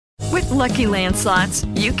Lucky Land Slots,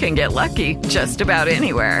 you can get lucky just about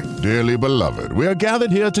anywhere. Dearly beloved, we are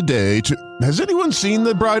gathered here today to... Has anyone seen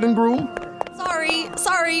the bride and groom?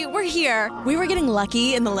 Sorry, we're here. We were getting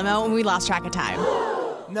lucky in the limo and we lost track of time.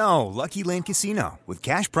 No, Lucky Land Casino, with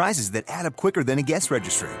cash prizes that add up quicker than a guest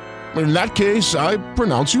registry. In that case, I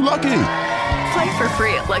pronounce you lucky. Play for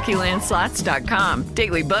free at LuckyLandSlots.com.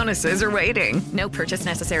 Daily bonuses are waiting. No purchase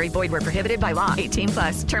necessary. Void where prohibited by law.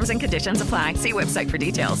 18+. Terms and conditions apply. See website for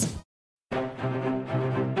details.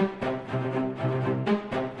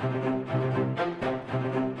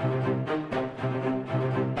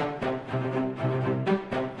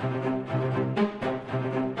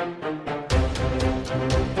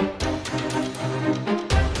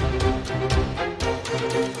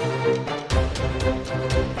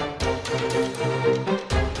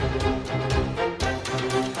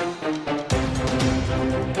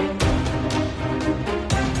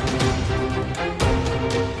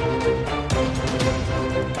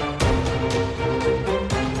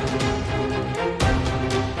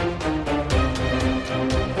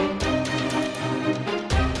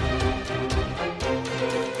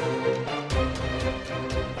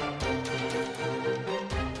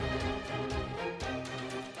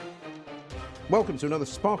 Welcome to another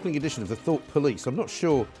sparkling edition of the Thought Police. I'm not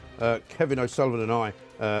sure Kevin O'Sullivan and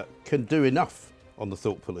I can do enough on the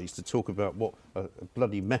Thought Police to talk about what a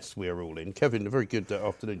bloody mess we are all in. Kevin, a very good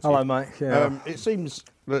afternoon to you. Hello, mate. Yeah. It seems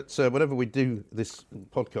that whenever we do this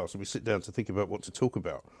podcast and we sit down to think about what to talk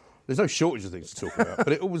about, there's no shortage of things to talk about,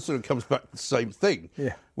 but it always sort of comes back to the same thing,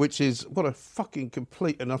 which is what a fucking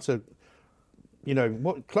complete and utter... You know,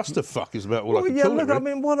 what clusterfuck is about all I can call it, I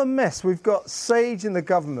mean, what a mess. We've got Sage in the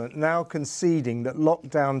government now conceding that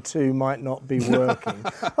Lockdown 2 might not be working.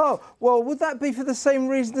 Oh, well, would that be for the same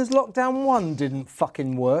reason as Lockdown 1 didn't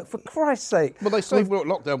fucking work? For Christ's sake. Well, they say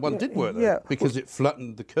Lockdown 1 did work, though, because it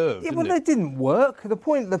flattened the curve, Yeah, but they didn't work. The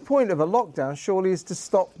point of a lockdown surely is to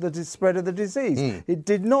stop the spread of the disease. It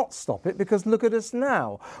did not stop it, because look at us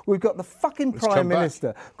now. We've got the fucking Prime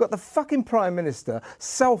Minister. We've got the fucking Prime Minister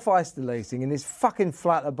self-isolating in his fucking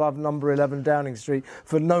flat above number 11 Downing Street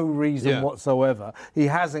for no reason whatsoever. He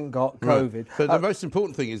hasn't got COVID. Right. But the most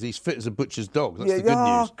important thing is he's fit as a butcher's dog. That's the good news.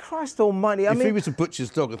 Oh, Christ almighty. If he was a butcher's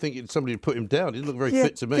dog, I think somebody would put him down. He didn't look very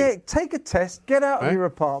fit to me. Take a test, get out of your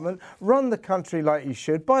apartment, run the country like you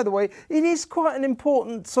should. By the way, it is quite an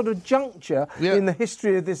important sort of juncture in the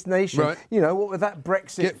history of this nation. Right. You know, what with that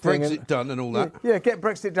Brexit Get thing. Brexit done and all that. Yeah, get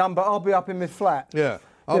Brexit done, but I'll be up in my flat. Yeah.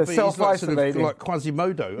 He's self-isolating. like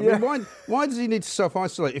Quasimodo. I mean, why does he need to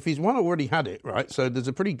self-isolate if he's already had it, right? So there's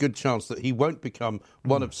a pretty good chance that he won't become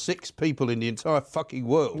one of 6 people in the entire fucking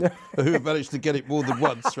world who have managed to get it more than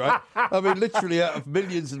once, right? I mean, literally out of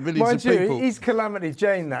millions and millions of people. He's Calamity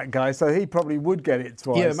Jane, that guy, so he probably would get it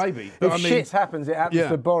twice. Yeah, maybe. But if shit happens, it happens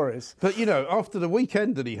to Boris. But, you know, after the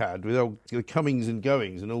weekend that he had with all the comings and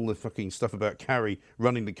goings and all the fucking stuff about Carrie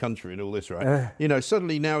running the country and all this, right? You know,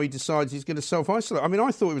 suddenly now he decides he's going to self-isolate. I mean,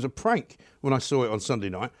 I thought it was a prank when I saw it on Sunday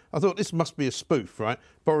night. I thought this must be a spoof, right?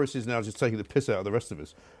 Boris is now just taking the piss out of the rest of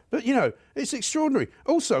us. But, you know, it's extraordinary.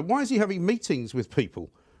 Also, why is he having meetings with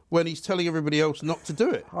people when he's telling everybody else not to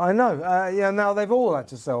do it? I know. Now they've all had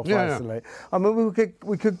to self-isolate. I mean,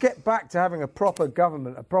 we could get back to having a proper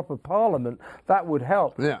government, a proper parliament. That would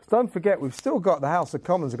help. Yeah. Don't forget, we've still got the House of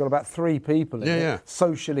Commons. We've got about 3 people in it,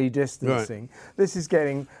 socially distancing. Right. This is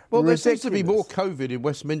getting ridiculous. There seems to be more COVID in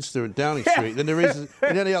Westminster and Downing Street than there is in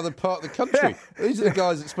any other part of the country. These are the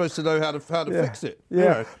guys that are supposed to know how to fix it. Yeah. You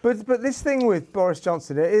know. But this thing with Boris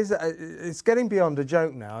Johnson, it's getting beyond a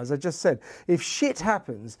joke now. As I just said, if shit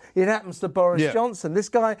happens, it happens to Boris Johnson. This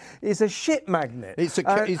guy is a shit magnet. It's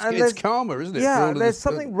karma, isn't it? Yeah, there's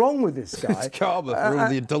something wrong with this guy. It's karma for all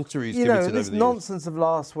the adultery he's committed over the years. This nonsense of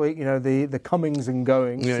last week, you know, the comings and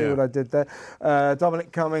goings, see what I did there?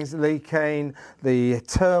 Dominic Cummings, Lee Cain, the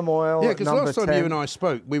turmoil. Yeah, because last time 10. you and I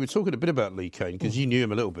spoke, we were talking a bit about Lee Cain, because you knew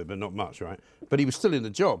him a little bit, but not much, right? But he was still in the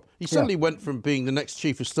job. He suddenly went from being the next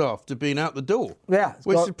chief of staff to being out the door. Yeah.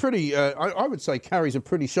 Which is pretty, I would say Carrie's a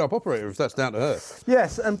pretty sharp operator, if that's down to her.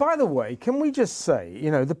 Yes, and by the way, can we just say, you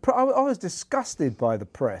know, I was disgusted by the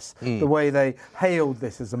press, the way they hailed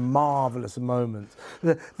this as a marvellous moment.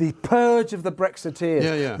 The purge of the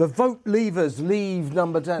Brexiteers, the vote leavers leave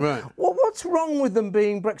number 10. Right. What's wrong with them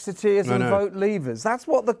being Brexiteers and vote leavers? That's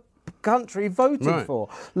what the country voted for.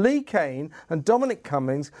 Lee Cain and Dominic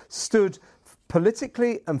Cummings stood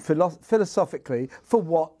politically and philosophically for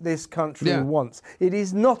what this country wants. It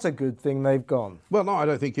is not a good thing they've gone. Well, no, I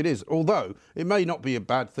don't think it is. Although it may not be a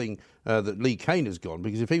bad thing that Lee Kane has gone,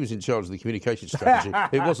 because if he was in charge of the communication strategy,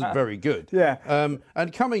 it wasn't very good. Yeah.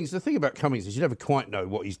 And Cummings, the thing about Cummings is you never quite know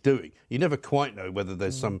what he's doing. You never quite know whether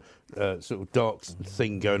there's some sort of dark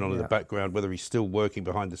thing going on in the background, whether he's still working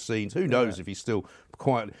behind the scenes. Who knows if he's still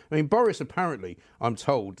quiet? I mean, Boris apparently, I'm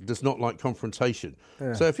told, does not like confrontation.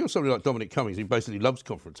 So if you're somebody like Dominic Cummings, who basically loves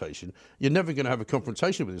confrontation, you're never going to have a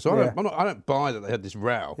confrontation with him. So I don't buy that they had this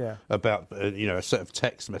row about a set of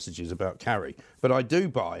text messages about Carrie, but I do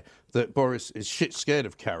buy that Boris is shit scared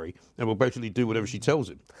of Carrie and will basically do whatever she tells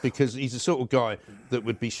him, because he's the sort of guy that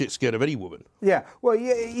would be shit scared of any woman. Yeah, well,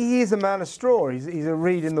 he is a man of straw. He's a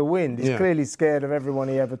reed in the wind. He's clearly scared of everyone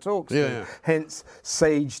he ever talks to. Hence,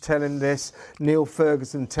 Sage telling this, Neil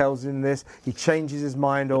Ferguson tells him this. He changes his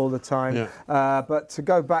mind all the time. But to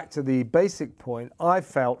go back to the basic point, I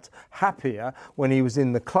felt happier when he was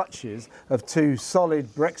in the clutches of two solid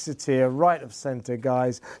Brexiteer, right-of-centre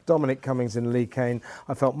guys, Dominic Cummings and Lee Kane.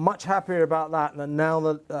 I felt much happier about that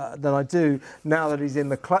than I do now that he's in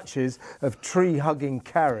the clutches of tree-hugging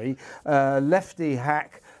Carrie, lefty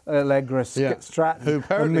hack Allegra Stratton, who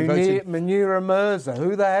apparently voted... Munira Mirza.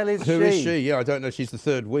 Who the hell is she? Who is she? Yeah, I don't know. She's the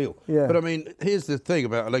third wheel. Yeah. But I mean, here's the thing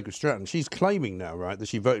about Allegra Stratton. She's claiming now, right, that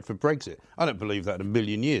she voted for Brexit. I don't believe that in a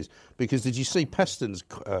million years. Because did you see Peston's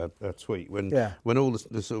tweet when all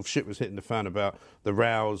the sort of shit was hitting the fan about the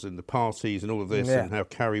rows and the parties and all of this and how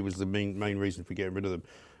Carrie was the main reason for getting rid of them?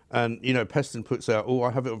 And, Peston puts out, I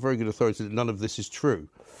have it on very good authority that none of this is true.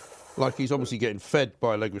 Like he's obviously getting fed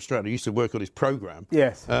by Allegra Stratton, who used to work on his programme.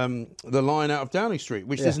 Yes. The line out of Downing Street,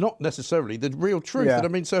 which is not necessarily the real truth. Yeah. And I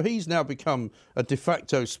mean, so he's now become a de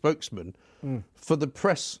facto spokesman for the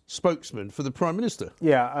press spokesman for the Prime Minister.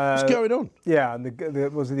 Yeah. What's going on? Yeah, and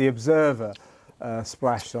the Observer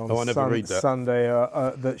splashed on Sunday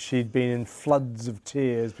that she'd been in floods of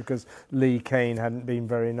tears because Lee Kane hadn't been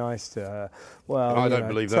very nice to her. Well, I don't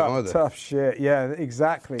believe that either. Tough shit. Yeah,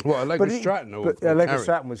 exactly. What, Allegra Stratton? Allegra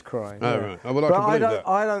Stratton was crying. Oh, right. Oh, well, I can believe that.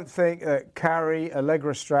 I don't think that Carrie,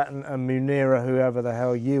 Allegra Stratton and Munira, whoever the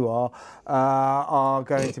hell you are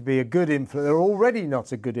going to be a good influence. They're already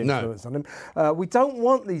not a good influence on him. We don't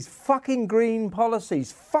want these fucking green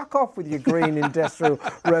policies. Fuck off with your green industrial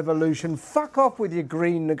revolution. Fuck off with your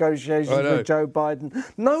green negotiations with Joe Biden.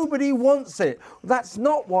 Nobody wants it. That's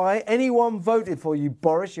not why anyone voted for you,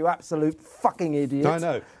 Boris, you absolute fucking idiot. I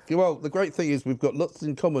know. Well, the great thing is we've got lots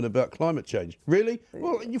in common about climate change. Really?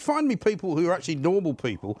 Well, you find me people who are actually normal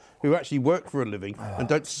people who actually work for a living and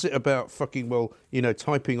don't sit about fucking,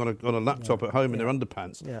 typing on a laptop at home in their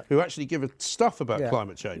underpants, who actually give a stuff about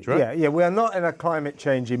climate change, right? Yeah, we are not in a climate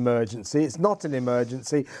change emergency. It's not an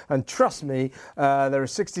emergency. And trust me, there are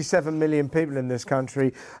 67 million people in this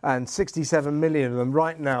country, and 67 million of them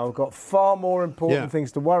right now have got far more important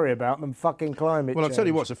things to worry about than fucking climate change. Well, I'll tell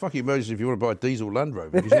you what, it's a fucking emergency if you want to buy a diesel Land Rover,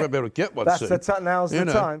 because you won't be able to get one soon. Now's the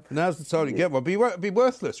time. Now's the time to get one. But it'd be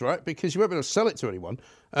worthless, right? Because you won't be able to sell it to anyone.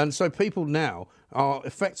 And so people now are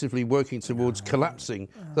effectively working towards collapsing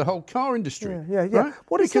the whole car industry. Right?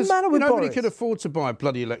 What is the matter with nobody Boris? can afford to buy a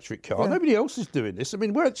bloody electric car. Nobody else is doing this. I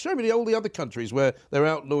mean, show me all the other countries where they're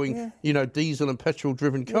outlawing, diesel and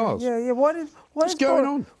petrol-driven cars. What's going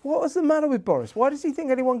on? What was the matter with Boris? Why does he think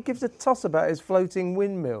anyone gives a toss about his floating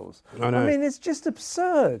windmills? I know. I mean, it's just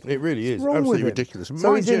absurd. It really is. What's wrong Absolutely with him? ridiculous.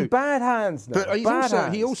 So he's in bad hands now. But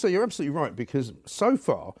he also, you're absolutely right, because so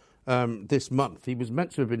far, this month, he was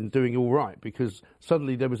meant to have been doing all right because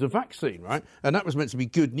suddenly there was a vaccine, right? And that was meant to be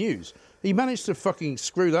good news. He managed to fucking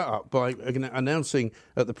screw that up by announcing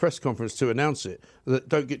at the press conference to announce it that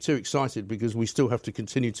don't get too excited because we still have to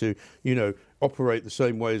continue to, operate the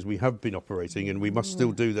same way as we have been operating, and we must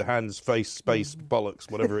still do the hands, face, space,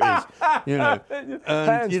 bollocks, whatever it is.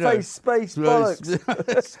 Hands, face, space, bollocks.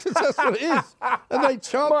 That's what it is. And they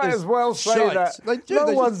chant Might this as well say shite. that. No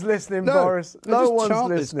one's listening, Boris. No one's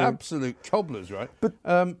listening. Absolute cobblers, right?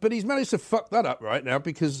 But he's managed to fuck that up right now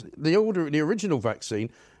because the original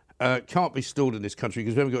vaccine can't be stored in this country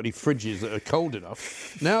because we haven't got any fridges that are cold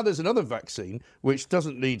enough. Now there's another vaccine which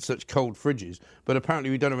doesn't need such cold fridges, but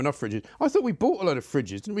apparently we don't have enough fridges. I thought we bought a load of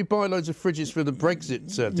fridges. Didn't we buy loads of fridges for the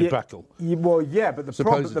Brexit debacle? But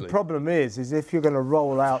the problem is if you're going to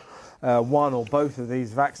roll out one or both of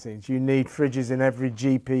these vaccines, you need fridges in every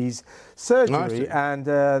GP's surgery, and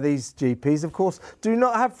these GPs, of course, do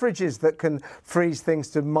not have fridges that can freeze things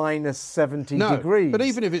to minus 70 degrees. But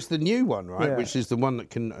even if it's the new one, right, which is the one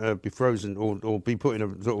that can be frozen or be put in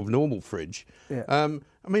a sort of normal fridge,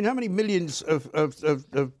 I mean, how many millions of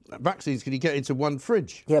vaccines can you get into one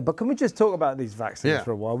fridge? Yeah, but can we just talk about these vaccines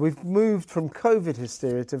for a while? We've moved from COVID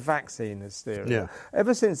hysteria to vaccine hysteria. Yeah.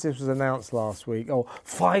 Ever since this was announced last week,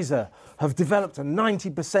 Pfizer have developed a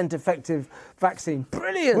 90% effective vaccine.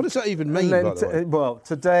 Brilliant! What does that even mean, by the way? Well,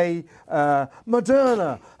 today,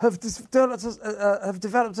 Moderna have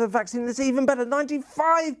developed a vaccine that's even better,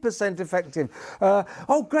 95% effective.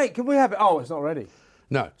 Great, can we have it? Oh, it's not ready.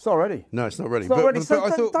 No, it's not ready. No, it's not ready. It's not ready. So I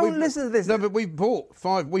thought don't listen to this. No, but we bought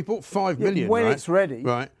 5 million. When right? it's ready,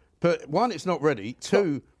 right? But one, it's not ready.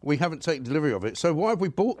 Two, we haven't taken delivery of it. So why have we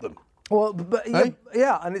bought them? Well, but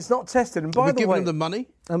yeah, and it's not tested. And by the way, we've given them the money.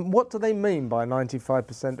 And what do they mean by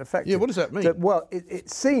 95% effective? Yeah, what does that mean? Well, it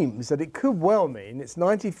seems that it could well mean it's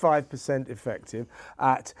 95% effective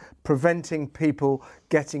at preventing people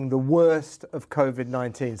getting the worst of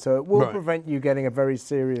COVID-19. So it will prevent you getting a very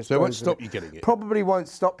serious. So it won't stop you getting it. Probably won't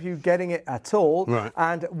stop you getting it at all. Right.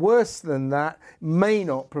 And worse than that, may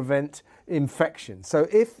not prevent infection. So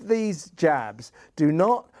if these jabs do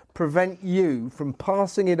not prevent you from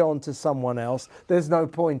passing it on to someone else, there's no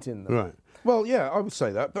point in them. Right. Well, yeah, I would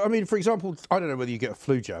say that. But I mean, for example, I don't know whether you get a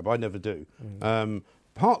flu jab. I never do.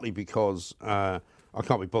 Partly because I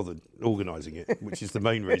can't be bothered organising it, which is the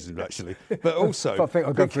main reason, actually. But also, I think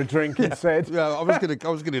I'll go for a drink instead. Yeah, I was going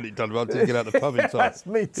to get it done, but I didn't get out the pub in time. That's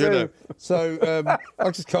me too. You know? So I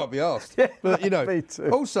just can't be asked. Yeah, but me too.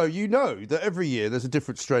 Also, that every year there's a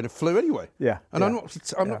different strain of flu anyway. Yeah. And I'm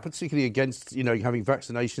not particularly against having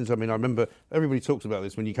vaccinations. I mean, I remember everybody talks about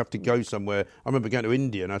this when you have to go somewhere. I remember going to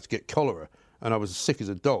India and I had to get cholera. And I was as sick as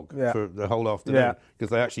a dog for the whole afternoon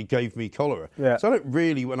because they actually gave me cholera. Yeah. So I don't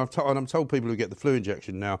really, when I'm told people who get the flu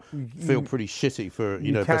injection now feel pretty shitty for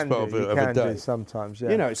best part of a day. Sometimes,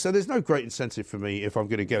 yeah. So there's no great incentive for me if I'm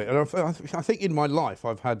going to get it. And I think in my life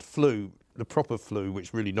I've had the proper flu,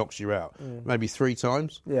 which really knocks you out, maybe 3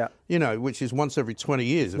 times. Yeah. Which is once every 20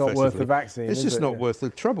 years. Not worth the vaccine. It's just not worth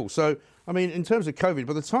the trouble. So, I mean, in terms of COVID,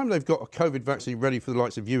 by the time they've got a COVID vaccine ready for the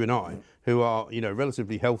likes of you and I, who are,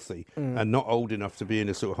 relatively healthy and not old enough to be in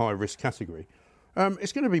a sort of high risk category,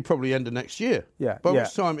 it's going to be probably end of next year. Yeah. By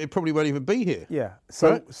which time it probably won't even be here. Yeah.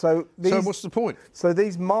 So What's the point? So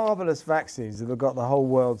these marvellous vaccines that have got the whole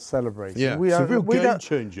world celebrating. Yeah. It's a real game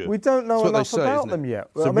changer. We don't know enough about them yet.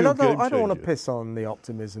 I don't want to changer. piss on the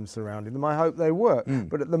optimism surrounding them. I hope they work.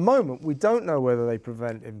 But at the moment, we don't know whether they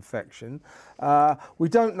prevent infection. We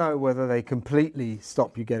don't know whether they completely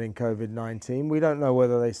stop you getting COVID-19. We don't know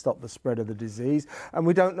whether they stop the spread of the disease. And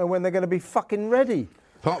we don't know when they're going to be fucking ready.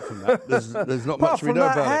 Apart from that, there's not much we know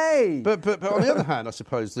about it. But on the other hand, I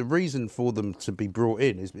suppose the reason for them to be brought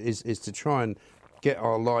in is to try and get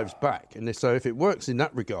our lives back. And so if it works in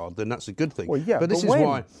that regard, then that's a good thing. Well, yeah, but this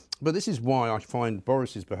is why I find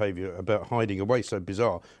Boris's behaviour about hiding away so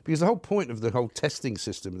bizarre. Because the whole point of the whole testing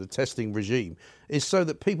system, the testing regime, is so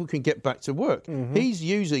that people can get back to work. He's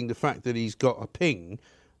using the fact that he's got a ping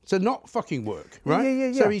to not fucking work, right?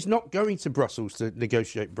 Yeah. So he's not going to Brussels to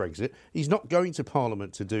negotiate Brexit. He's not going to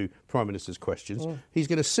Parliament to do Prime Minister's questions. He's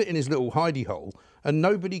going to sit in his little hidey hole and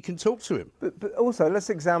nobody can talk to him. But also,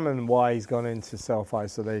 let's examine why he's gone into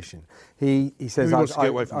self-isolation. He says, he wants to get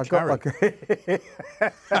away from Carrie.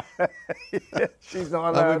 She's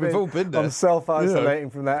not allowed. We've all been there. I'm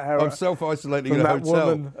self-isolating from that. I'm self-isolating in a hotel.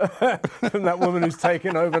 Woman, from that woman who's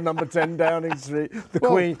taken over number 10 Downing Street, the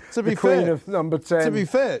queen of number 10. To be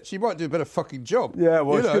fair, she might do a better fucking job. Yeah,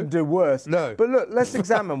 well, she couldn't do worse. No. But look, let's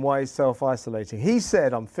examine why he's self-isolating. He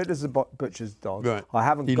said, I'm fit as a butcher's dog. Right. I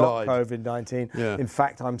haven't got COVID-19. Yeah. In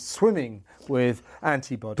fact, I'm swimming with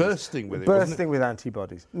antibodies. Bursting with it, Bursting with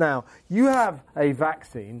antibodies. Now, you have a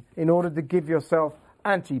vaccine in order to give yourself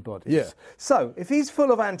antibodies. Yeah. So, if he's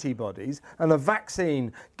full of antibodies and a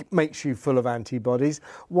vaccine makes you full of antibodies,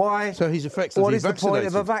 why? So he's effectively what is vaccinated. The point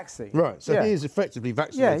of a vaccine? Right. So he is effectively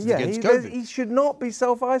vaccinated against COVID. He should not be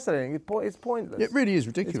self-isolating. It's pointless. It really is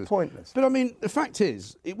ridiculous. It's pointless. But I mean, the fact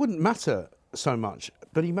is, it wouldn't matter so much.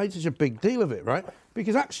 But he made such a big deal of it, right?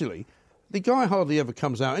 Because actually, the guy hardly ever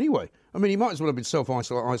comes out anyway. I mean, he might as well have been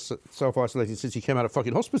self-isolating since he came out of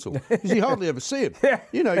fucking hospital, because you hardly ever see him.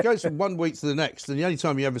 He goes from one week to the next, and the only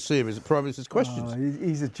time you ever see him is at Prime Minister's questions.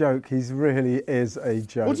 He's a joke. He really is a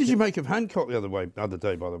joke. What did you make of Hancock the other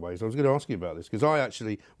day, by the way? So I was going to ask you about this, because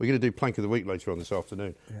we're going to do Plank of the Week later on this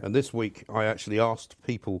afternoon, and this week I actually asked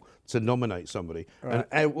people to nominate somebody, and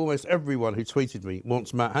almost everyone who tweeted me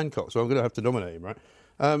wants Matt Hancock, so I'm going to have to nominate him, right?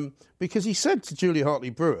 Because he said to Julia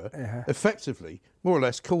Hartley-Brewer, effectively, more or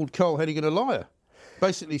less, called Carl Hennigan a liar.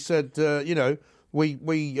 Basically said,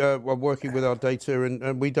 we are working with our data,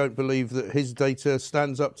 and we don't believe that his data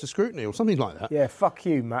stands up to scrutiny or something like that. Yeah, fuck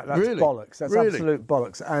you, Matt. That's Really? bollocks. That's Really? absolute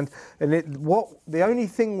bollocks. And the only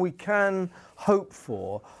thing we can hope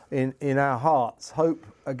for in our hearts, hope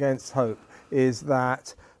against hope, is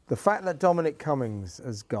that the fact that Dominic Cummings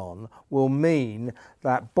has gone will mean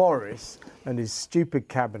that Boris and his stupid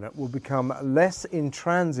cabinet will become less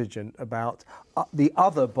intransigent about the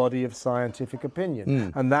other body of scientific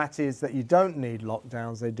opinion. And that is that you don't need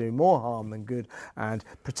lockdowns. They do more harm than good and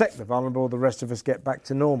protect the vulnerable. The rest of us get back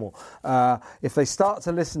to normal. If they start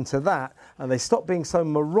to listen to that and they stop being so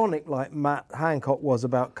moronic like Matt Hancock was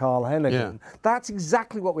about Carl Hennigan, that's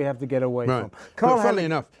exactly what we have to get away from. But funnily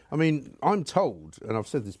enough, I mean, I'm told, and I've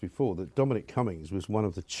said this before, that Dominic Cummings was one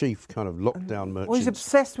of the chief kind of lockdown merchants. Well, he's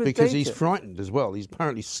obsessed with because data. he's frightened as well. He's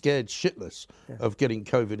apparently scared shitless of getting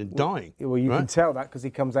COVID and dying. Well, you can tell that because he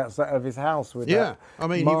comes outside of his house with that I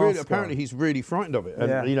mean, apparently he's really frightened of it,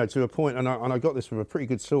 and you know, to a point. And I got this from a pretty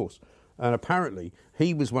good source. And apparently,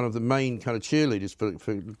 he was one of the main kind of cheerleaders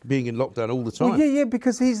for being in lockdown all the time. Well,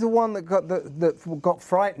 because he's the one that got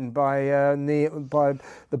frightened by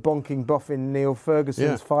the bonking boffin Neil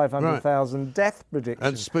Ferguson's 500,000 death prediction,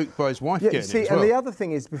 and spooked by his wife getting it as well. And the other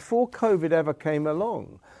thing is, before COVID ever came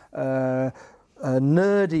along,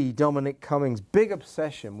 nerdy Dominic Cummings' big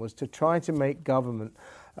obsession was to try to make government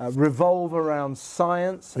revolve around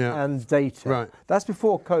science and data. Right. That's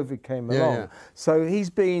before COVID came along. Yeah. So he's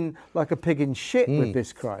been like a pig in shit with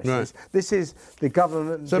this crisis. Right. This is the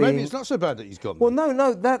government. So maybe it's not so bad that he's gone. Well,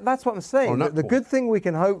 no, that's what I'm saying. The point. good thing we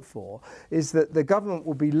can hope for is that the government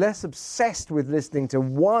will be less obsessed with listening to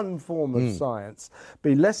one form of science,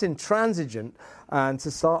 be less intransigent, and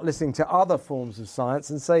to start listening to other forms of science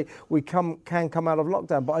and say we can come out of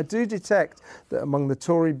lockdown. But I do detect that among the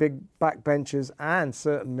Tory big backbenchers and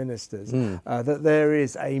certain ministers that there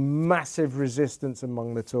is a massive resistance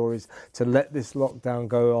among the Tories to let this lockdown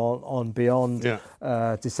go on beyond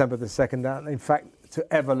December the 2nd. And in fact, to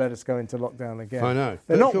ever let us go into lockdown again. I know.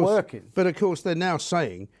 They're not working. But of course, they're now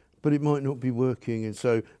saying, but it might not be working, and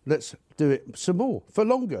so let's do it some more, for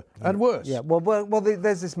longer, and worse. Yeah, well,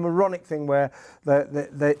 there's this moronic thing where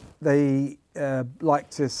they like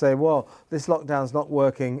to say, well, this lockdown's not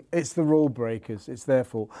working, it's the rule breakers, it's their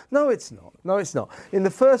fault. No, it's not. No, it's not. In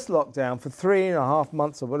the first lockdown, for 3.5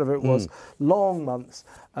 months or whatever it was, long months,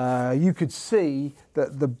 you could see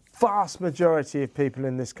that the vast majority of people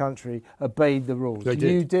in this country obeyed the rules.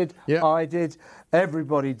 You did, I did,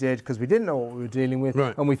 everybody did, because we didn't know what we were dealing with,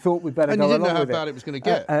 and we thought we'd better go along with it. And you didn't know how bad it was going to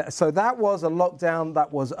get. So that was a lockdown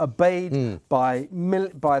that was obeyed by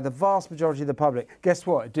the vast majority of the public. Guess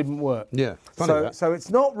what? It didn't work. Yeah, funny that. So it's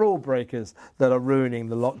not rule breakers that are ruining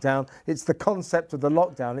the lockdown. It's the concept of the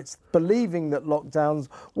lockdown. It's believing that lockdowns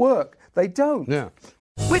work. They don't. Yeah.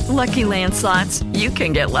 With Lucky Land Slots, you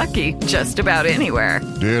can get lucky just about anywhere.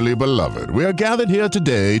 Dearly beloved, we are gathered here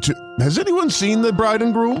today to... Has anyone seen the bride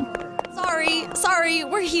and groom? Sorry,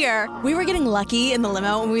 we're here. We were getting lucky in the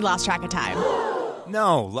limo and we lost track of time.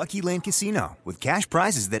 No, Lucky Land Casino, with cash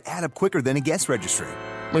prizes that add up quicker than a guest registry.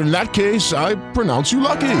 In that case, I pronounce you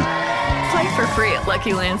lucky. Play for free at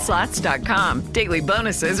LuckyLandSlots.com. Daily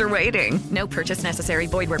bonuses are waiting. No purchase necessary.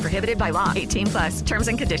 Void where prohibited by law. 18+. Terms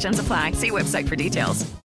and conditions apply. See website for details.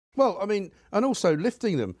 Well, I mean, and also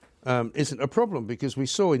lifting them isn't a problem, because we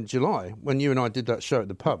saw in July when you and I did that show at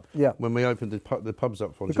the pub, when we opened the pubs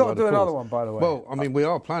up on We've July got to do another one, by the way. Well, I mean, we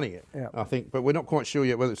are planning it, I think, but we're not quite sure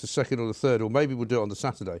yet whether it's the 2nd or the 3rd, or maybe we'll do it on the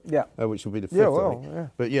Saturday, which will be the 5th, I think.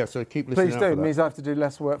 But yeah, so keep listening. Please do. It means I have to do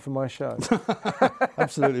less work for my show.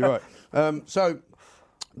 Absolutely right. So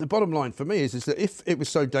the bottom line for me is that if it was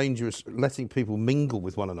so dangerous letting people mingle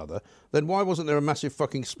with one another, then why wasn't there a massive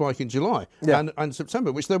fucking spike in July and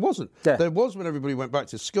September, which there wasn't. There was when everybody went back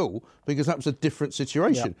to school, because that was a different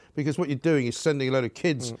situation. Because what you're doing is sending a load of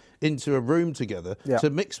kids into a room together to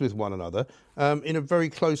mix with one another in a very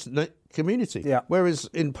close-knit community. Whereas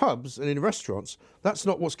in pubs and in restaurants, that's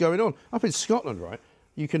not what's going on. Up in Scotland, right,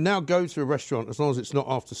 you can now go to a restaurant as long as it's not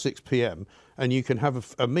after 6 p.m. and you can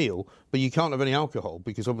have a meal, but you can't have any alcohol,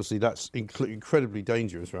 because obviously that's incredibly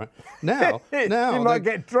dangerous, right? Now you might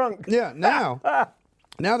get drunk. Yeah, now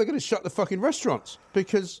they're going to shut the fucking restaurants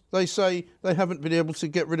because they say they haven't been able to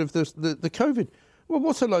get rid of the COVID. Well,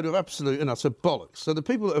 what a load of absolute and utter bollocks. So the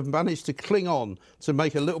people that have managed to cling on to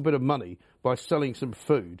make a little bit of money by selling some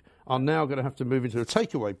food are now going to have to move into a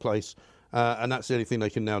takeaway place. And that's the only thing they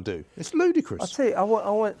can now do. It's ludicrous. I'll tell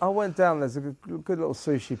you, I went down, there's a good little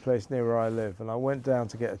sushi place near where I live, and I went down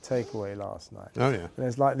to get a takeaway last night. Oh, yeah. And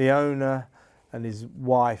there's like the owner and his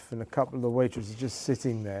wife and a couple of the waitresses just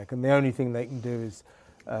sitting there, and the only thing they can do is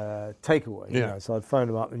takeaway. You know? So I'd phone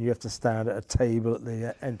them up, and you have to stand at a table at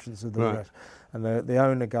the entrance of the restaurant. And the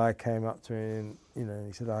owner guy came up to me, and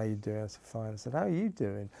he said, "How are you doing?" I said, "Fine." I said, "How are you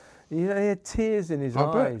doing?" He had tears in his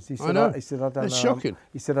eyes. He said, "I don't know." It's shocking.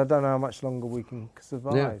 He said, "I don't know how much longer we can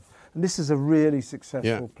survive." Yeah. And this is a really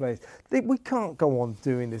successful place. We can't go on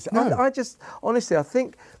doing this. No. I just, honestly, I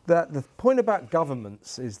think that the point about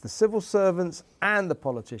governments is the civil servants and the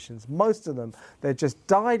politicians, most of them, they're just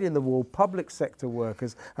dyed-in-the-wool public sector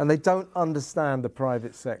workers, and they don't understand the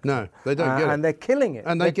private sector. No, they don't get it. And they're killing it.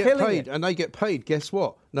 And they get paid. And they get paid, guess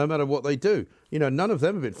what? No matter what they do. You know, none of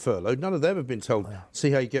them have been furloughed. None of them have been told, see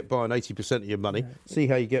how you get by on 80% of your money. See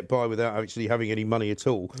how you get by without actually having any money at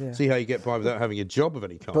all. See how you get by without having a job of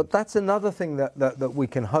any kind. But that's another thing that we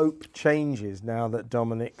can hope changes now that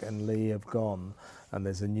Dominic and Lee have gone, and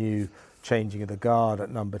there's a new changing of the guard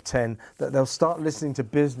at number 10, that they'll start listening to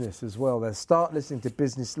business as well. They'll start listening to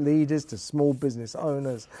business leaders, to small business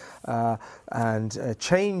owners, and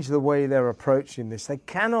change the way they're approaching this. They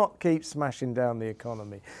cannot keep smashing down the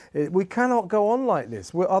economy. We cannot go on like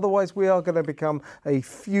this. Otherwise, we are going to become a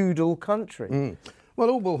feudal country.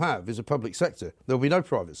 Well, all we'll have is a public sector. There'll be no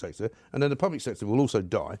private sector, and then the public sector will also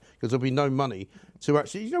die because there'll be no money to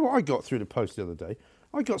actually... You know what I got through the post the other day?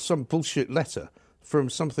 I got some bullshit letter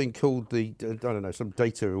from something called some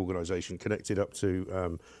data organisation connected up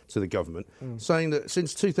to the government, saying that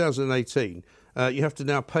since 2018, you have to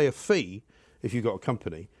now pay a fee if you've got a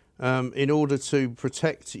company in order to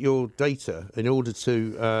protect your data, in order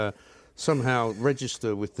to somehow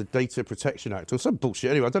register with the Data Protection Act or some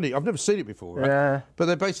bullshit. Anyway, I've never seen it before, right? Yeah. But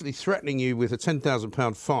they're basically threatening you with a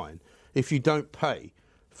 £10,000 fine if you don't pay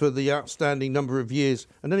for the outstanding number of years.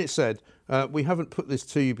 And then it said, we haven't put this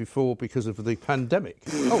to you before because of the pandemic.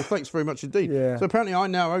 Oh, thanks very much indeed. Yeah. So apparently I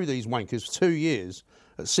now owe these wankers 2 years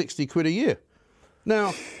at 60 quid a year.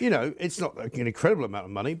 Now, you know, it's not an incredible amount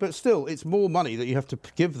of money, but still, it's more money that you have to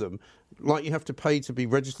give them, like you have to pay to be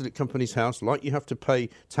registered at Companies House, like you have to pay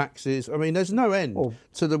taxes. I mean, there's no end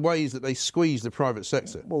to the ways that they squeeze the private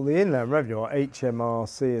sector. Well, the Inland Revenue, or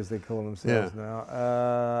HMRC as they call themselves now,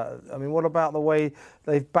 I mean, what about the way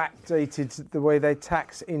they've backdated the way they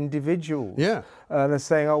tax individuals? Yeah. They're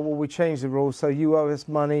saying, oh, well, we changed the rules, so you owe us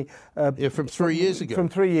money. From 3 years ago. From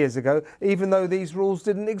 3 years ago, even though these rules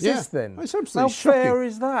didn't exist then. It's absolutely How shocking. fair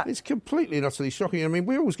is that? It's completely and utterly shocking. I mean,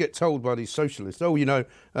 we always get told by these socialists, oh, you know,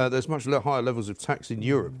 there's much higher levels of tax in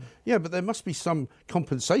Europe. Yeah, but there must be some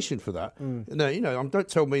compensation for that. No, you know, don't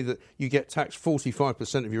tell me that you get taxed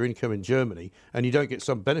 45% of your income in Germany and you don't get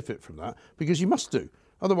some benefit from that, because you must do.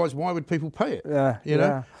 Otherwise, why would people pay it? You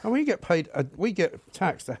know? And we get paid, we get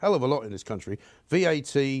taxed a hell of a lot in this country.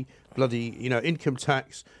 VAT, bloody, you know, income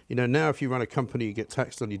tax. You know, now if you run a company, you get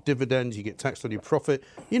taxed on your dividends, you get taxed on your profit.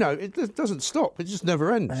 You know, it doesn't stop. It just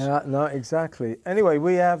never ends. No, exactly. Anyway,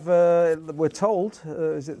 we have, we're told,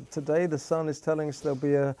 is it today, the Sun is telling us there'll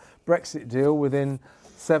be a Brexit deal within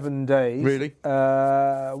 7 days. Really?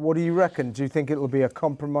 What do you reckon? Do you think it'll be a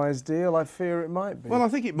compromise deal? I fear it might be. Well, I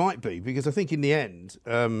think it might be, because I think in the end,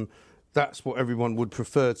 that's what everyone would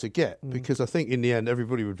prefer to get, because I think in the end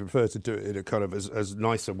everybody would prefer to do it in a kind of as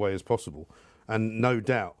nice a way as possible. And no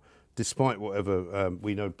doubt, despite whatever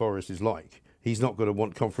we know Boris is like, he's not going to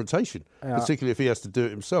want confrontation, particularly if he has to do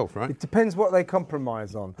it himself, right? It depends what they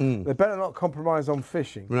compromise on. They better not compromise on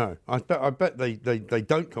fishing. No, I bet they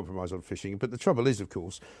don't compromise on fishing. But the trouble is, of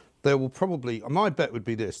course, they will probably... My bet would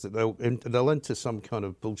be this, that they'll enter some kind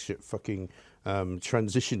of bullshit fucking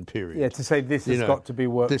transition period. Yeah, to say this has got to be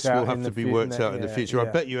worked out. This will have to be worked out in the future. I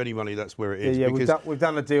bet you any money that's where it is. Yeah, we've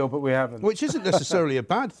done a deal, but we haven't. Which isn't necessarily a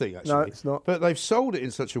bad thing, actually. No, it's not. But they've sold it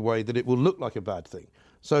in such a way that it will look like a bad thing.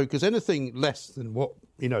 So, because anything less than what,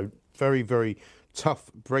 you know, very, very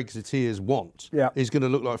tough Brexiteers want is going to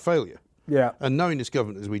look like failure. Yeah. And knowing this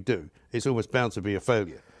government as we do, it's almost bound to be a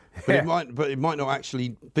failure. But it might not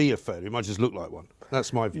actually be a failure. It might just look like one.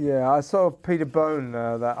 That's my view. Yeah, I saw Peter Bone,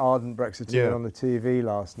 that ardent Brexiteer, on the TV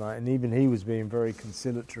last night, and even he was being very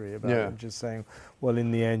conciliatory about it, just saying, well,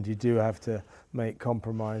 in the end, you do have to make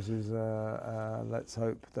compromises. Let's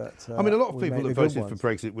hope that. I mean, a lot of people that voted for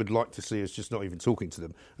Brexit would like to see us just not even talking to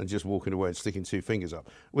them and just walking away and sticking two fingers up,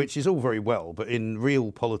 which is all very well, but in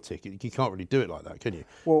real politics, you can't really do it like that, can you?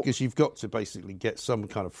 Because you've got to basically get some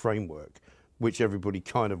kind of framework which everybody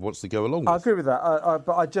kind of wants to go along with. I agree with that,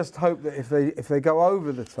 but I just hope that if they go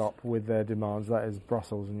over the top with their demands, that is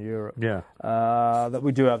Brussels and Europe, that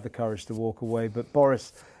we do have the courage to walk away. But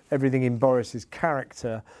Boris, everything in Boris's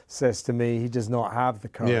character says to me he does not have the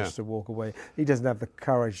courage to walk away. He doesn't have the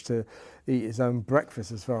courage to eat his own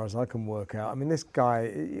breakfast, as far as I can work out. I mean, this guy,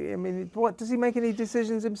 I mean, what, does he make any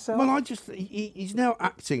decisions himself? Well, he's now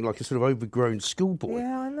acting like a sort of overgrown schoolboy.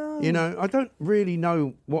 Yeah, I know. You know, I don't really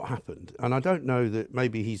know what happened, and I don't know that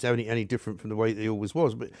maybe he's any different from the way that he always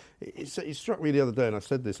was, but it struck me the other day, and I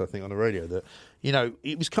said this, I think, on the radio, that, you know,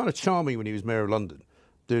 it was kind of charming when he was Mayor of London,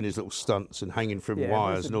 doing his little stunts and hanging from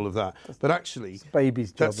wires and all of that. But actually,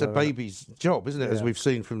 that's a baby's job, isn't it? As we've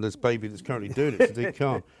seen from this baby that's currently doing it, Sadiq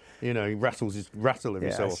Khan. You know, he rattles his rattle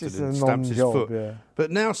every so often and stamps his foot. Yeah.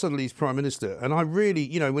 But now suddenly he's Prime Minister. And I really,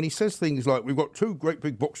 you know, when he says things like, we've got 2 great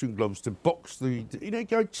big boxing gloves to box the, you know,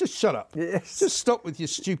 go, just shut up. Yes. Just stop with your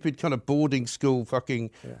stupid kind of boarding school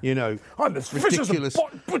fucking, you know, I'm as ridiculous. Vicious as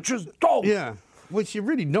a butcher's dog. Yeah. Which you're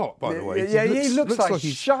really not, by the way. Yeah, he looks like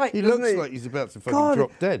shite. He looks like he's about to fucking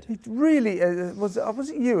drop dead. It really was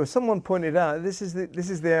it you or someone pointed out this is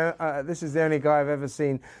the only guy I've ever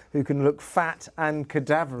seen who can look fat and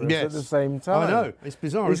cadaverous at the same time. I know, it's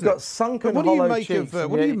bizarre. He's got sunken hollow cheeks.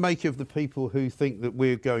 What do you make of the people who think that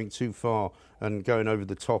we're going too far and going over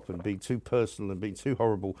the top and being too personal and being too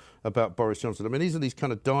horrible about Boris Johnson? I mean, these are these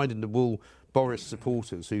kind of dyed-in-the-wool Boris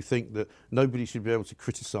supporters who think that nobody should be able to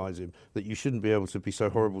criticise him, that you shouldn't be able to be so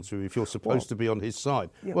horrible to him if you're supposed to be on his side.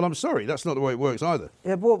 Yeah. Well, I'm sorry, that's not the way it works either.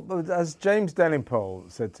 Yeah, well, as James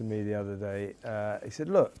Delingpole said to me the other day, he said,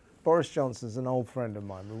 look, Boris Johnson's an old friend of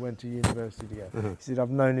mine. We went to university together. He said,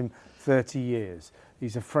 I've known him 30 years.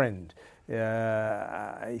 He's a friend. He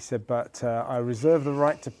said, but I reserve the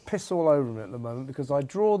right to piss all over him at the moment because I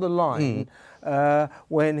draw the line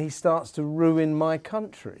when he starts to ruin my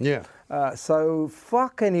country. Yeah. So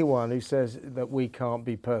fuck anyone who says that we can't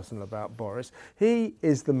be personal about Boris. He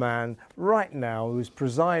is the man right now who's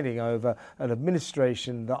presiding over an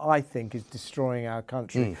administration that I think is destroying our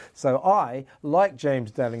country. So I, like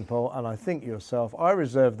James Delingpole, and I think yourself, I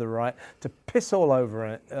reserve the right to piss all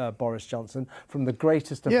over Boris Johnson from the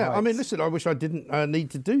greatest of heights. I mean, listen, I wish I didn't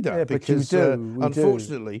need to do that because but you do.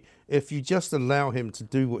 Unfortunately, if you just allow him to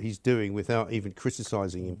do what he's doing without even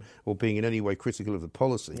criticising him or being in any way critical of the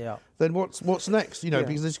policy, then what's next? You know,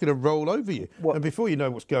 because they're just going to roll over you. And before you know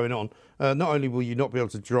what's going on, not only will you not be able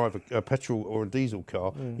to drive a petrol or a diesel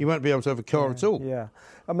car, you won't be able to have a car at all. Yeah.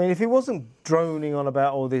 I mean, if he wasn't droning on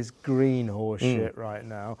about all this green horse shit right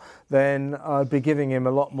now, then I'd be giving him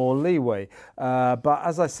a lot more leeway. But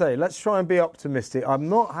as I say, let's try and be optimistic. I'm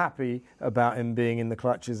not happy about him being in the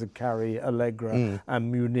clutches of Carrie, Allegra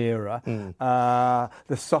and Munira.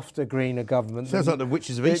 The softer, greener government. Sounds like the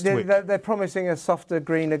witches of Eastwick. They're promising a softer,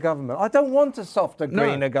 greener government. I don't want a softer,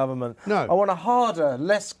 greener government. No. I want a harder,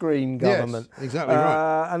 less green government. Yes, exactly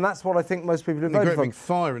right. And that's what I think most people have voted for. A great big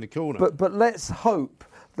fire in the corner. But let's hope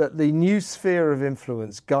that the new sphere of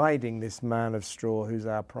influence guiding this man of straw, who's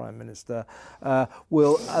our Prime Minister,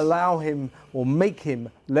 will allow him or make him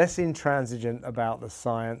less intransigent about the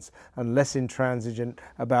science and less intransigent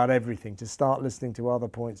about everything, to start listening to other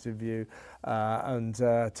points of view and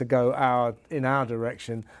to go in our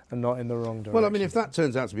direction and not in the wrong direction. Well, I mean, if that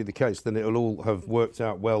turns out to be the case, then it'll all have worked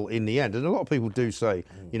out well in the end. And a lot of people do say,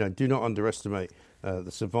 you know, do not underestimate the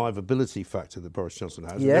survivability factor that Boris Johnson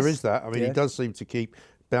has. Yes. And there is that. I mean, he does seem to keep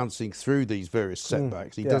bouncing through these various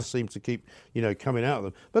setbacks. He does seem to keep, you know, coming out of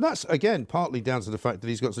them. But that's, again, partly down to the fact that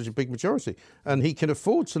he's got such a big majority. And he can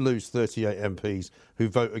afford to lose 38 MPs who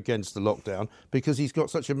vote against the lockdown because he's got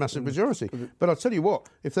such a massive majority. But I'll tell you what,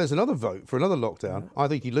 if there's another vote for another lockdown, I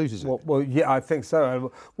think he loses it. Well, yeah, I think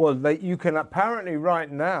so. Well, you can apparently right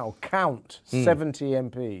now count 70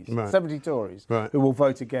 MPs, 70 Tories, who will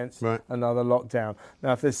vote against another lockdown.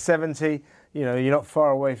 Now, if there's 70... You know, you're not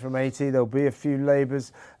far away from 80. There'll be a few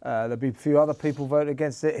Labours. There'll be a few other people vote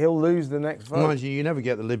against it. He'll lose the next vote. Mind you never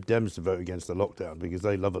get the Lib Dems to vote against the lockdown because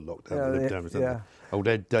they love a lockdown, the Lib Dems, don't they? Old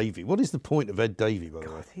Ed Davey. What is the point of Ed Davey, by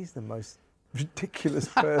the way? He's the most ridiculous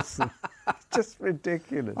person. Just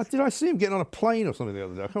ridiculous. Did I see him getting on a plane or something the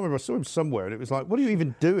other day? I can't remember. I saw him somewhere and it was like, what are you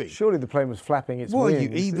even doing? Surely the plane was flapping its wings. What are you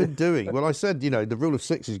even doing? Well, I said, you know, the rule of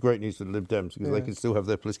 6 is great news for the Lib Dems because they can still have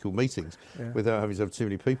their political meetings without having to have too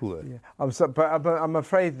many people there. Yeah. But I'm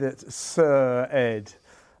afraid that Sir Ed...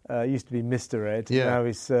 used to be Mr. Ed, now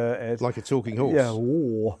he's Sir Ed. Like a talking horse. Yeah,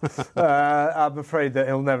 I'm afraid that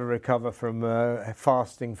he'll never recover from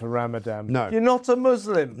fasting for Ramadan. No. You're not a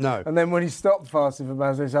Muslim. No. And then when he stopped fasting for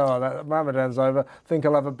Ramadan, he said, that Ramadan's over, think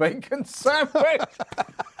I'll have a bacon sandwich.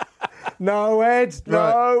 No, Ed,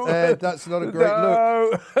 no. Right. Ed, that's not a great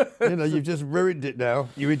look. You know, you've just ruined it now,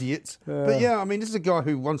 you idiot. But yeah, I mean, this is a guy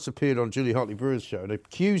who once appeared on Julie Hartley-Brewer's show and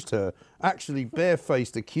accused her, actually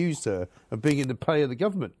barefaced accused her of being in the pay of the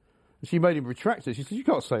government. She made him retract it. She said, "You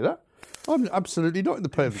can't say that. I'm absolutely not in the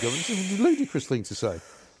pay of the government. This is a ludicrous thing to say."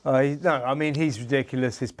 No, I mean, he's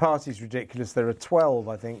ridiculous. His party's ridiculous. There are 12,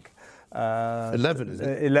 I think. 11, is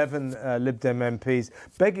it? 11 Lib Dem MPs,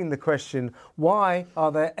 begging the question, why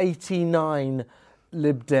are there 89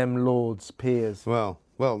 Lib Dem Lords peers? Well,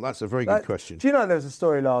 that's a very good question. Do you know there was a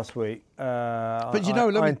story last week? But you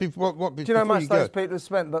know, do you know how much those people have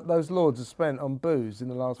spent, that those Lords have spent on booze in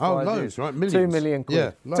the last 5 years? Oh, loads, right? Millions. 2 million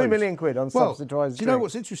quid. Yeah, 2 million quid on subsidised do you know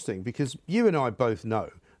what's interesting? Because you and I both know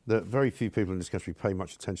that very few people in this country pay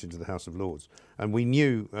much attention to the House of Lords. And we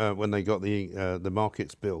knew when they got the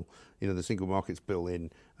Markets Bill, the Single Markets Bill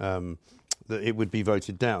in, that it would be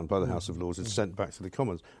voted down by the House of Lords and sent back to the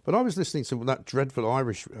Commons. But I was listening to that dreadful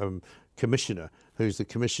Irish commissioner, who's the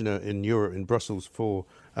commissioner in Europe, in Brussels for,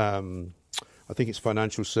 I think it's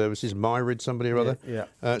financial services, Myrid, somebody or other.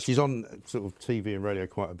 Yeah. She's on sort of TV and radio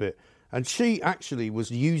quite a bit. And she actually was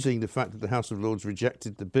using the fact that the House of Lords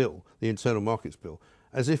rejected the bill, the Internal Markets Bill,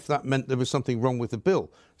 as if that meant there was something wrong with the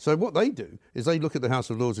bill. So what they do is they look at the House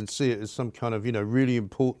of Lords and see it as some kind of, really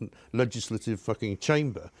important legislative fucking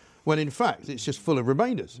chamber, when in fact it's just full of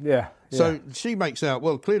Remainers. Yeah. So she makes out,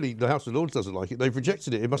 well, clearly the House of Lords doesn't like it. They've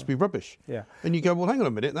rejected it. It must be rubbish. Yeah. And you go, well, hang on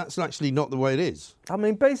a minute. That's actually not the way it is. I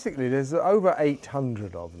mean, basically, there's over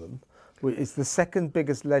 800 of them. It's the second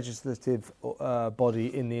biggest legislative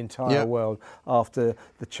body in the entire world after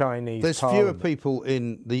the Chinese There's Parliament. fewer people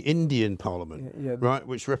in the Indian Parliament, right,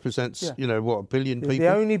 which represents, 1 billion people.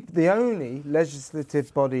 The only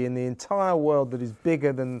legislative body in the entire world that is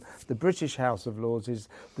bigger than the British House of Lords is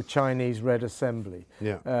the Chinese Red Assembly,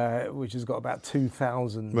 which has got about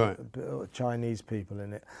 2,000 Chinese people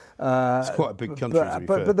in it. It's quite a big country, to be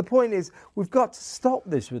fair. But the point is, we've got to stop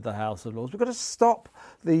this with the House of Lords. We've got to stop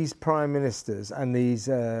these prime ministers and these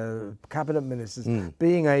cabinet ministers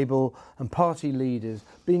being able, and party leaders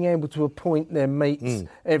being able to appoint their mates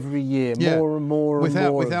every year, more and more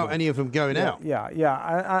without any of them going out.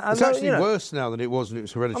 And it's actually worse now than it was when it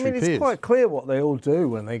was hereditary peers. It's quite clear what they all do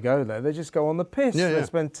when they go there. They just go on the piss. They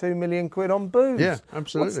spend 2 million quid on booze. Yeah,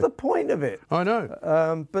 absolutely. What's the point of it? I know.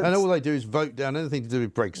 And all they do is vote down anything to do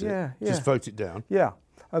with Brexit. Just vote it down. Yeah.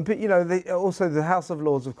 But, also the House of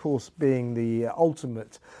Lords, of course, being the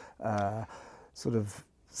ultimate sort of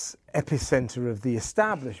epicentre of the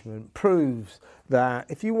establishment, proves that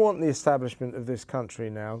if you want the establishment of this country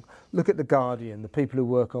now, look at The Guardian, the people who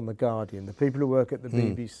work on The Guardian, the people who work at the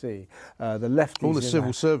BBC, the lefties all the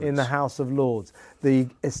civil servants in the House of Lords. The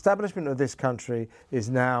establishment of this country is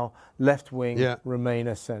now left-wing,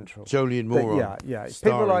 Remainer central. Jolyon Moron.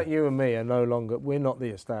 People like you and me are no longer, we're not the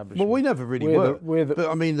establishment. Well, we never really were. But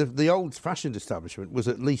I mean, the old-fashioned establishment was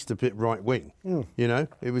at least a bit right-wing.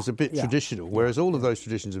 It was a bit traditional, whereas all of those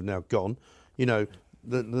traditions have now gone.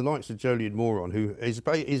 The likes of Jolyon Moron, who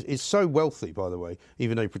is so wealthy, by the way,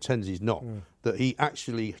 even though he pretends he's not, that he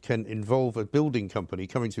actually can involve a building company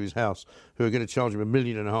coming to his house who are going to charge him £1.5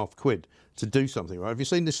 million to do something, right? Have you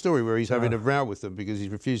seen this story where he's having a row with them because he's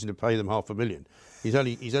refusing to pay them £500,000?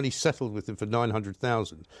 He's only settled with them for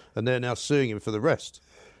 $900,000, and they're now suing him for the rest.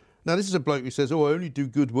 Now, this is a bloke who says, I only do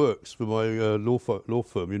good works for my law firm,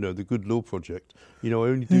 the Good Law Project. I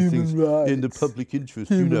only do things in the public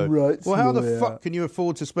interest, Rights well, how the fuck can you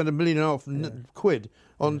afford to spend £1.5 million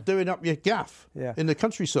on doing up your gaff in the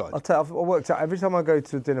countryside? I'll tell you, I worked out, every time I go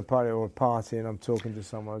to a dinner party or a party and I'm talking to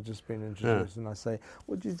someone, I've just been introduced, and I say,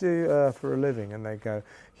 what do you do for a living? And they go,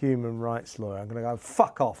 human rights lawyer. I'm going to go,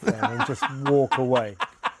 fuck off then, and just walk away.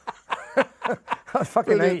 I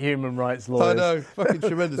fucking hate human rights lawyers. I know, fucking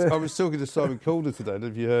tremendous. I was talking to Simon Calder today, I don't know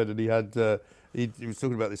if you heard, and he had he was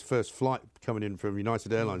talking about this first flight coming in from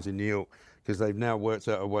United Airlines in New York, because they've now worked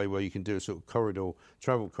out a way where you can do a sort of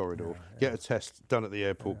travel corridor, get a test done at the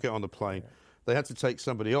airport, get on the plane. They had to take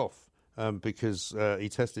somebody off because he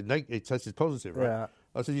tested positive, right? Yeah.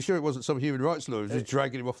 I said, you sure it wasn't some human rights lawyer who was just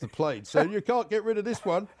dragging him off the plane? So you can't get rid of this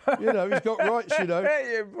one. He's got rights,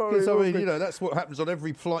 Because, that's what happens on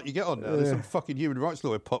every flight you get on now. There's some fucking human rights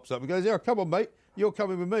lawyer pops up and goes, come on, mate, you're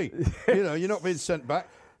coming with me. You're not being sent back.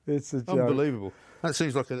 It's a joke. Unbelievable. That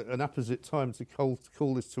seems like an apposite time to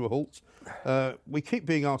call this to a halt. We keep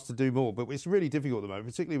being asked to do more, but it's really difficult at the moment,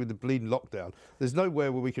 particularly with the bleeding lockdown. There's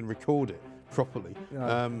nowhere where we can record it properly.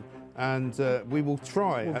 No. And we will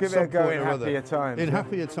try we'll at give some it a go point in or other. happier times. In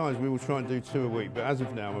happier times, we will try and do 2 a week. But as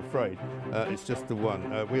of now, I'm afraid it's just the one.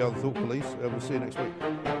 We are the Thought Police. We'll see you next week.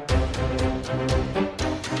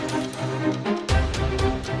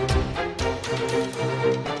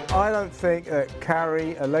 I don't think that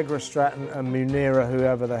Carrie, Allegra Stratton and Munira,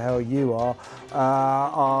 whoever the hell you are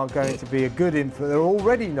are going to be a good influence. They're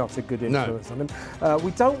already not a good influence on him.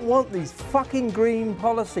 We don't want these fucking green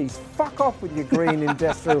policies. Fuck off with your green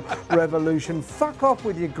industrial revolution. Fuck off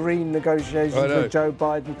with your green negotiations with Joe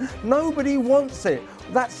Biden. Nobody wants it.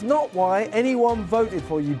 That's not why anyone voted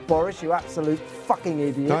for you, Boris, you absolute fucking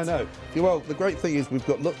idiot. I know. Well, the great thing is we've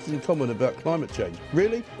got lots in common about climate change.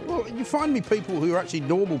 Really? Well, you find me people who are actually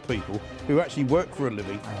normal people, who actually work for a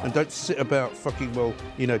living and don't sit about fucking,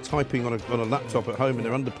 typing on a laptop at home in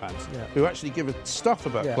their underpants, who actually give a stuff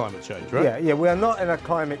about climate change, right? Yeah, we are not in a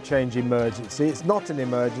climate change emergency. It's not an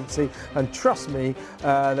emergency. And trust me,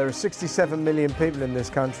 there are 67 million people in this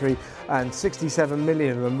country, and 67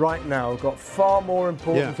 million of them right now have got far more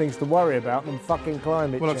important things to worry about than fucking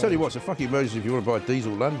climate change. Well, I'll tell you what, it's a fucking emergency if you want to buy a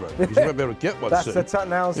diesel Land Rover, because you won't be able to get one soon.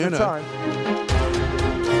 Now's the time.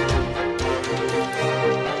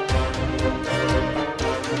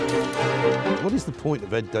 What is the point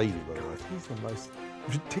of Ed Davey, by the way? He's the most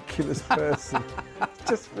ridiculous person.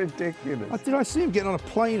 Just ridiculous. Did I see him getting on a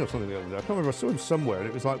plane or something the other day? I can't remember. I saw him somewhere and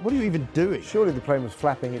it was like, what are you even doing? Surely the plane was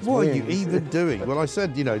flapping its wings. What are you even doing? Well, I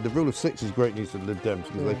said, the rule of six is great news for the Lib Dems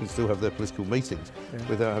because they can still have their political meetings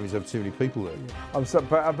without having to have too many people there.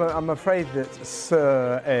 I'm afraid that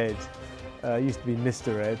Sir Ed used to be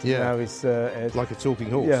Mr. Ed, now he's Sir Ed. Like a talking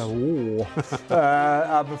horse. Yeah,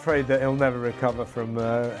 I'm afraid that he'll never recover from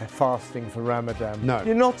fasting for Ramadan. No.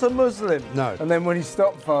 You're not a Muslim. No. And then when he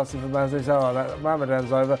stopped fasting for Ramadan, he said,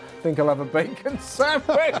 Ramadan's over, I think I'll have a bacon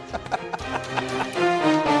sandwich.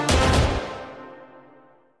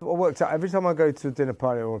 I worked out, every time I go to a dinner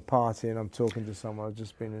party or a party and I'm talking to someone, I've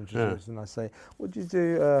just been introduced, and I say, what do you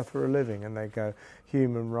do for a living? And they go,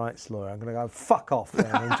 human rights lawyer. I'm going to go, fuck off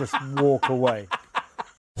then, and just walk away.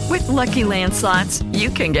 With Lucky Land Slots, you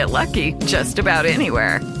can get lucky just about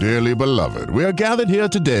anywhere. Dearly beloved, we are gathered here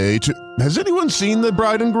today to... Has anyone seen the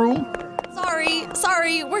bride and groom?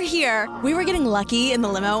 Sorry, we're here. We were getting lucky in the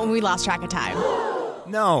limo and we lost track of time.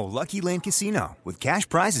 No, Lucky Land Casino, with cash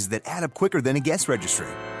prizes that add up quicker than a guest registry.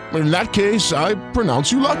 In that case, I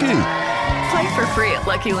pronounce you lucky. Play for free at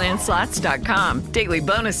LuckyLandSlots.com. Daily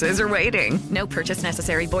bonuses are waiting. No purchase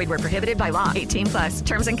necessary. Void where prohibited by law. 18+.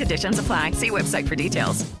 Terms and conditions apply. See website for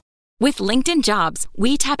details. With LinkedIn Jobs,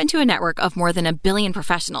 we tap into a network of more than 1 billion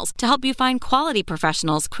professionals to help you find quality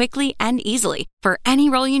professionals quickly and easily for any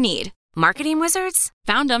role you need. Marketing wizards?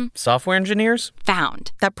 Found them. Software engineers?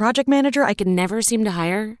 Found. That project manager I could never seem to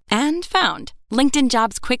hire? And found. LinkedIn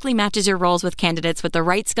Jobs quickly matches your roles with candidates with the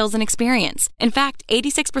right skills and experience. In fact,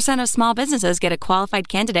 86% of small businesses get a qualified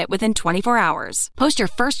candidate within 24 hours. Post your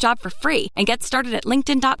first job for free and get started at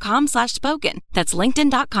linkedin.com/spoken. That's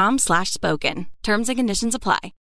linkedin.com/spoken. Terms and conditions apply.